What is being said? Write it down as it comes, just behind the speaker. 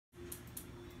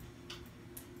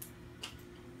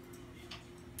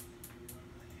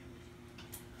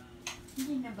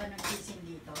Hindi na ba nagkising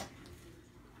dito?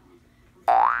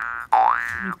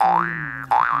 May toyo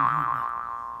mo.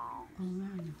 Oo nga,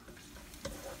 ano.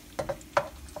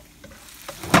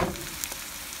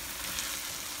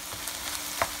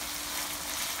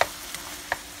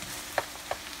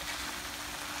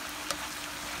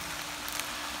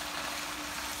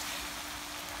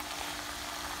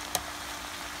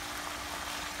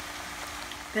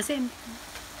 Kasi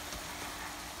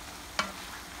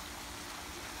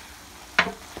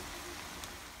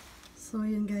so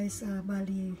yun guys,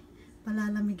 bali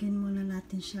palalamigin muna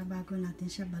natin siya bago natin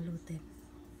siya balutin.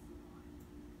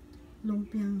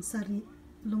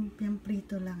 Lumpiang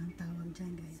prito lang ang tawag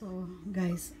dyan guys. So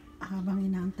guys, habang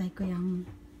inaantay ko yung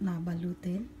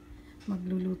nabalutin,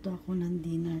 magluluto ako ng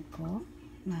dinner ko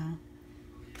na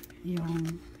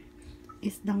yung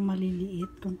isdang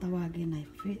maliliit, kung tawagin ay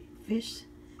fish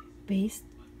paste.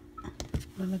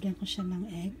 Lalagyan ko siya ng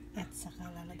egg at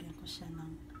saka lalagyan ko siya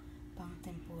ng pang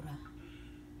tempura.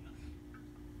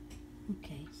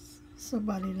 Okay. So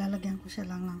bali lalagyan ko siya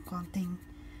lang ng konting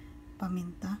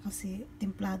paminta kasi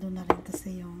templado na rin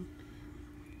kasi yung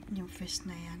fish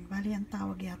na yan. Bali ang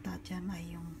tawag yata dyan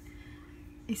ay yung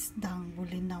isdang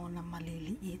bulinaw na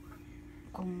maliliit.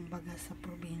 Kung baga sa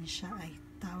probinsya ay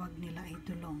tawag nila ay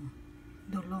dulong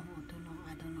o dulong,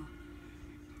 I don't know.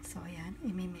 So ayan,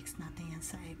 imimix natin yan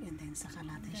sa egg and then saka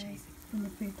natin siya.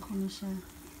 Pinipirito ko na siya.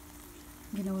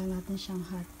 Ginawa natin siyang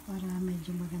hot para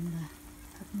medyo maganda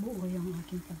at buo yung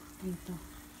aking pagprito.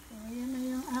 So ayan na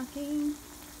yung aking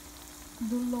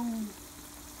dulong.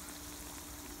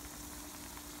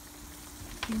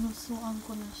 Pinusuan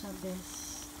ko na siya,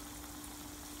 bes.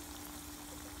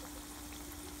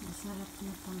 Masarap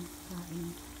na pangkain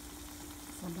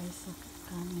sabay sa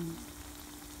kanin.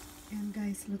 Ayan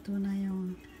guys, luto na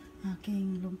yung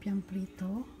aking lumpiang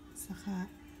prito saka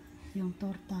yung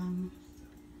tortang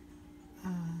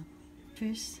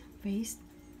fish paste,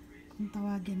 kung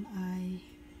tawagin ay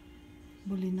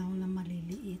bulinaw na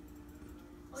maliliit.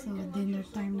 So dinner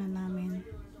time na namin.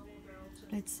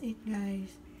 Let's eat guys.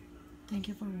 Thank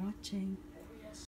you for watching.